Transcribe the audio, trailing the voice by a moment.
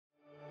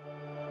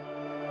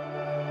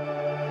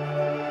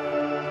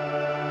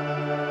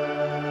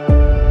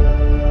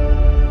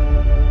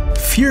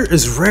Fear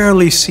is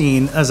rarely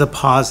seen as a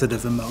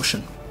positive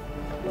emotion.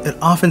 It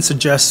often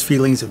suggests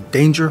feelings of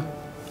danger,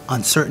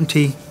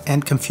 uncertainty,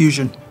 and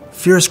confusion.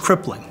 Fear is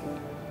crippling.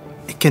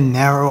 It can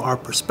narrow our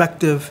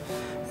perspective.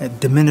 It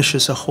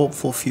diminishes a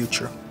hopeful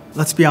future.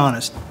 Let's be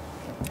honest,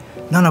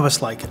 none of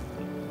us like it.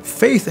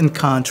 Faith, in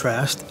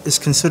contrast, is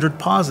considered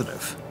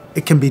positive.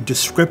 It can be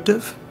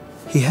descriptive.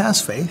 He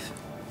has faith.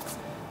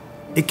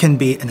 It can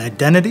be an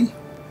identity.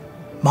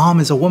 Mom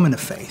is a woman of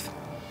faith.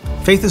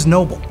 Faith is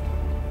noble.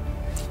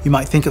 You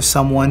might think of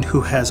someone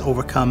who has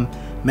overcome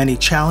many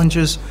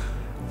challenges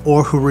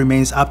or who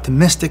remains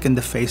optimistic in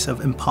the face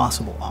of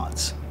impossible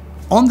odds.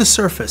 On the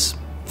surface,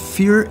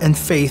 fear and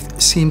faith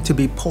seem to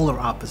be polar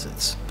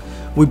opposites.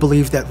 We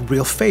believe that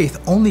real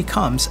faith only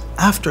comes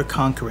after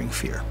conquering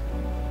fear.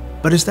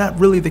 But is that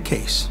really the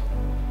case?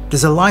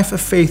 Does a life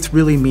of faith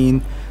really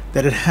mean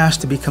that it has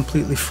to be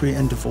completely free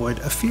and devoid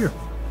of fear?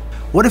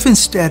 What if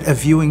instead of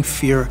viewing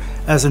fear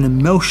as an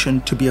emotion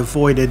to be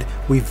avoided,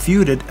 we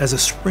viewed it as a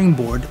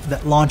springboard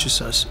that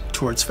launches us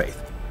towards faith?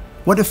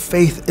 What if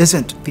faith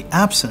isn't the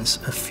absence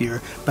of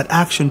fear, but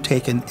action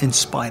taken in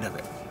spite of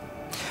it?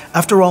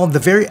 After all, the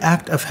very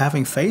act of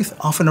having faith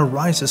often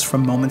arises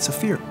from moments of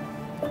fear.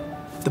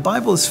 The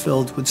Bible is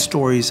filled with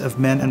stories of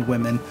men and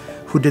women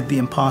who did the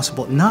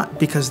impossible not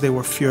because they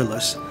were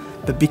fearless,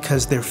 but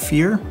because their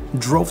fear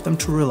drove them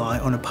to rely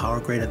on a power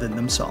greater than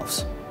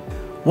themselves.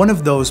 One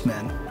of those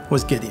men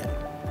was Gideon.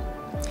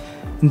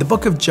 In the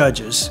book of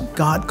Judges,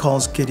 God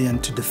calls Gideon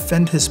to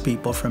defend his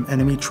people from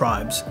enemy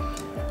tribes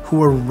who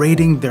were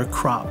raiding their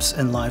crops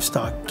and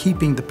livestock,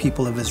 keeping the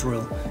people of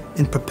Israel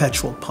in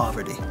perpetual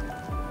poverty.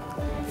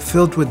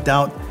 Filled with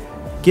doubt,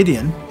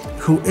 Gideon,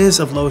 who is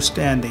of low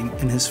standing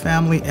in his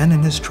family and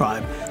in his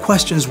tribe,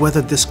 questions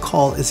whether this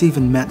call is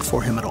even meant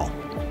for him at all.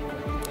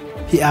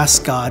 He asks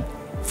God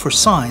for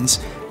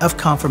signs of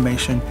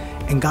confirmation,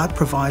 and God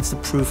provides the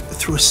proof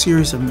through a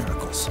series of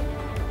miracles.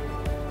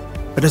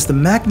 But as the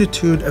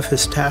magnitude of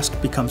his task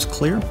becomes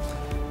clear,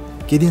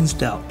 Gideon's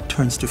doubt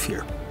turns to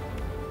fear.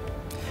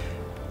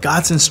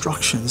 God's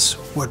instructions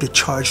were to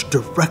charge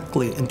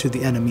directly into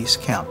the enemy's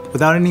camp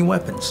without any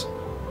weapons,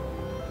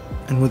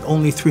 and with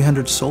only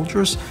 300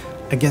 soldiers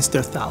against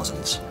their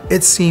thousands.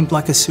 It seemed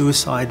like a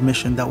suicide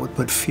mission that would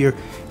put fear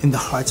in the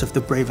hearts of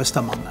the bravest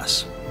among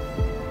us.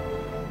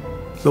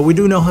 But we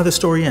do know how the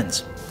story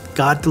ends.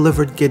 God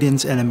delivered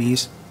Gideon's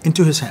enemies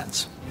into his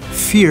hands.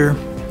 Fear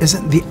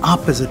isn't the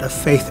opposite of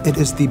faith, it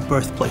is the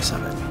birthplace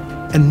of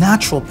it. A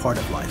natural part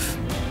of life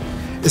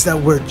is that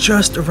we're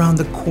just around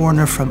the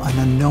corner from an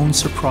unknown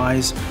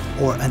surprise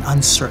or an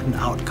uncertain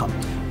outcome.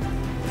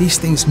 These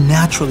things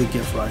naturally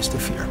give rise to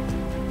fear.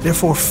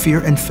 Therefore,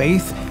 fear and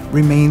faith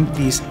remain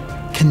these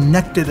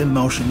connected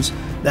emotions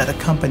that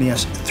accompany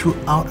us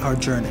throughout our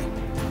journey.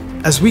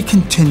 As we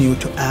continue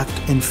to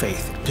act in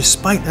faith,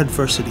 despite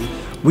adversity,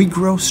 we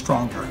grow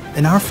stronger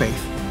in our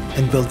faith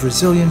and build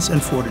resilience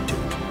and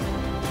fortitude.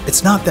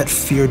 It's not that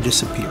fear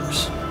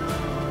disappears.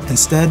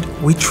 Instead,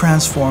 we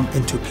transform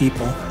into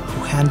people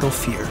who handle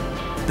fear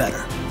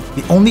better.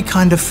 The only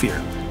kind of fear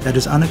that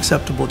is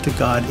unacceptable to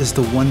God is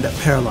the one that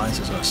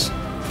paralyzes us,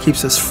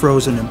 keeps us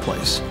frozen in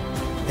place.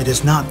 It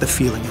is not the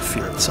feeling of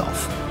fear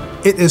itself.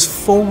 It is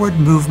forward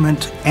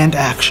movement and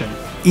action,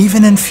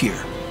 even in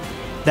fear,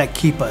 that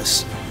keep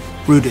us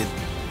rooted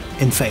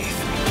in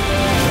faith.